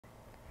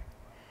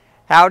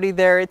Howdy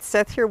there, it's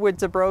Seth here with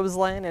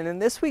Debrosland, and in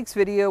this week's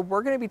video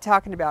we're going to be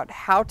talking about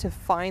how to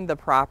find the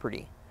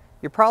property.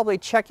 You're probably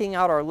checking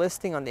out our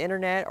listing on the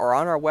internet or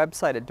on our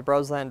website at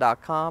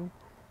debrosland.com,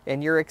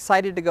 and you're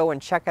excited to go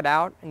and check it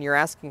out, and you're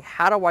asking,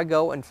 how do I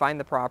go and find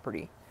the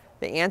property?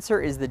 The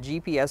answer is the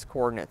GPS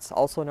coordinates,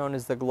 also known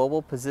as the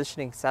Global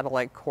Positioning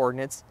Satellite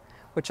Coordinates,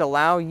 which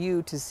allow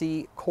you to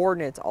see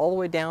coordinates all the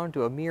way down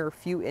to a mere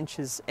few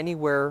inches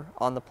anywhere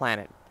on the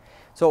planet.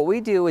 So what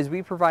we do is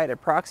we provide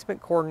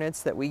approximate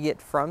coordinates that we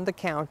get from the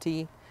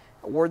county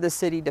or the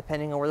city,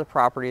 depending on where the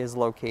property is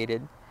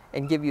located,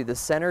 and give you the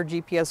center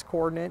GPS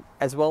coordinate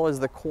as well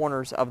as the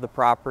corners of the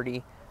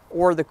property,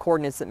 or the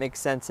coordinates that make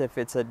sense if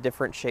it's a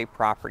different shaped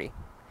property.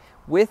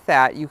 With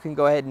that, you can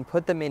go ahead and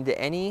put them into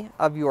any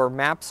of your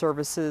map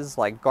services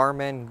like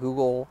Garmin,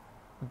 Google,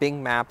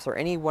 Bing Maps, or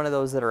any one of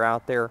those that are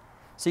out there,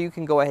 so you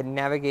can go ahead and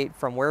navigate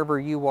from wherever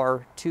you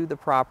are to the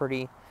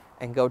property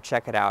and go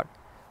check it out.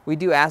 We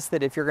do ask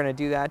that if you're going to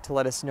do that, to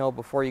let us know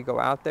before you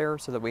go out there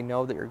so that we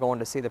know that you're going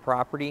to see the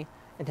property,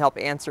 and help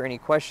answer any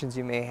questions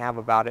you may have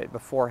about it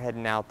before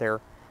heading out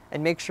there,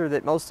 and make sure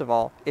that most of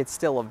all it's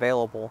still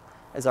available,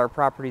 as our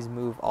properties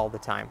move all the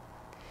time.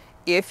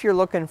 If you're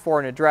looking for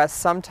an address,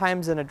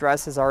 sometimes an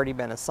address has already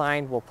been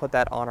assigned. We'll put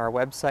that on our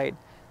website.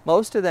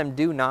 Most of them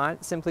do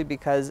not, simply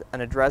because an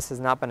address has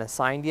not been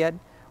assigned yet.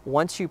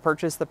 Once you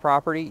purchase the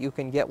property, you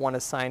can get one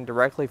assigned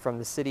directly from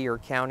the city or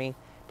county,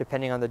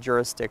 depending on the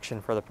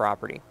jurisdiction for the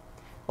property.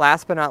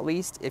 Last but not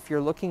least, if you're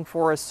looking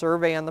for a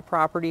survey on the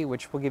property,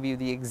 which will give you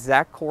the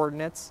exact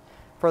coordinates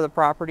for the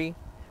property,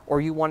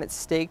 or you want it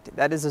staked,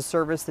 that is a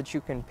service that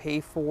you can pay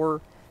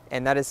for,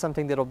 and that is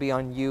something that'll be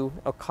on you.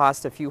 It'll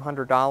cost a few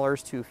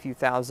 $100s to a few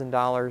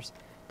 $1,000s,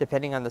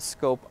 depending on the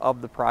scope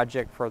of the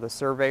project for the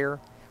surveyor.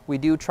 We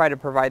do try to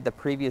provide the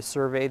previous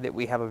survey that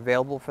we have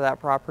available for that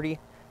property,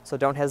 so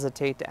don't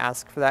hesitate to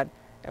ask for that,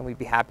 and we'd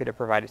be happy to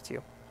provide it to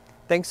you.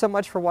 Thanks so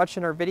much for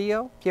watching our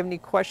video. If you have any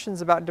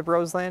questions about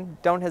Debrosland,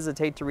 don't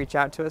hesitate to reach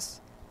out to us.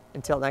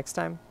 Until next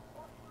time,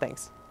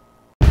 thanks.